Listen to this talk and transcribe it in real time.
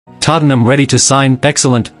Tottenham ready to sign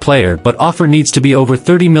excellent player but offer needs to be over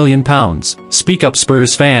 £30 million. Speak up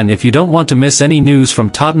Spurs fan. If you don't want to miss any news from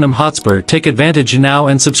Tottenham Hotspur, take advantage now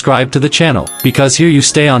and subscribe to the channel, because here you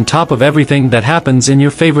stay on top of everything that happens in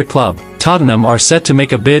your favorite club. Tottenham are set to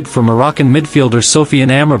make a bid for Moroccan midfielder Sofiane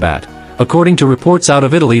Amrabat. According to reports out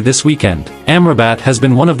of Italy this weekend, Amrabat has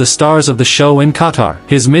been one of the stars of the show in Qatar.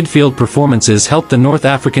 His midfield performances helped the North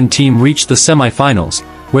African team reach the semi-finals,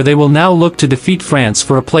 where they will now look to defeat France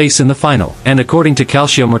for a place in the final. And according to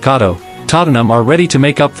Calciomercato, Tottenham are ready to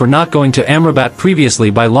make up for not going to Amrabat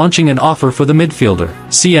previously by launching an offer for the midfielder.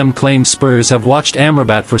 CM claims Spurs have watched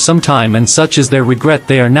Amrabat for some time, and such is their regret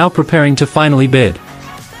they are now preparing to finally bid.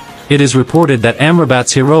 It is reported that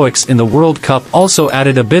Amrabat's heroics in the World Cup also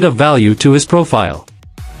added a bit of value to his profile.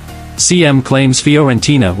 CM claims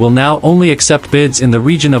Fiorentina will now only accept bids in the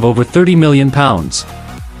region of over £30 million.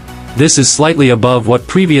 This is slightly above what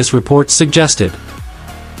previous reports suggested.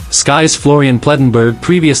 Sky's Florian Plettenberg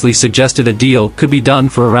previously suggested a deal could be done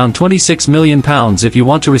for around £26 million. If you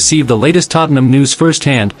want to receive the latest Tottenham news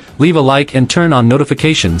firsthand, leave a like and turn on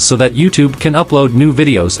notifications so that YouTube can upload new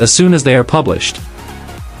videos as soon as they are published.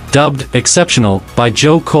 Dubbed exceptional by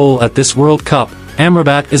Joe Cole at this World Cup,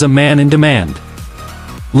 Amrabat is a man in demand.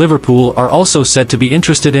 Liverpool are also said to be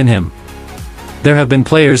interested in him. There have been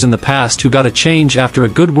players in the past who got a change after a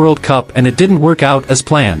good World Cup and it didn't work out as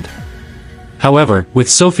planned. However, with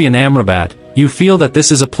Sofiane Amrabat, you feel that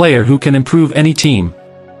this is a player who can improve any team.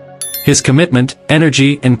 His commitment,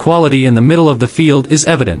 energy and quality in the middle of the field is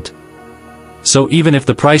evident. So even if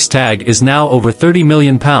the price tag is now over £30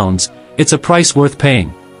 million, it's a price worth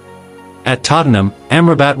paying. At Tottenham,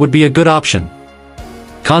 Amrabat would be a good option.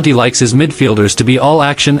 Conte likes his midfielders to be all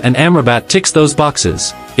action, and Amrabat ticks those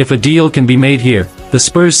boxes. If a deal can be made here, the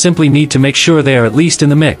Spurs simply need to make sure they are at least in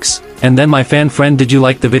the mix. And then my fan friend, did you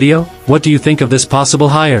like the video? What do you think of this possible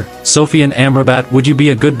hire? Sofiane Amrabat, would you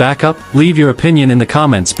be a good backup? Leave your opinion in the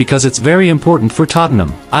comments because it's very important for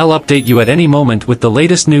Tottenham. I'll update you at any moment with the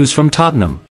latest news from Tottenham.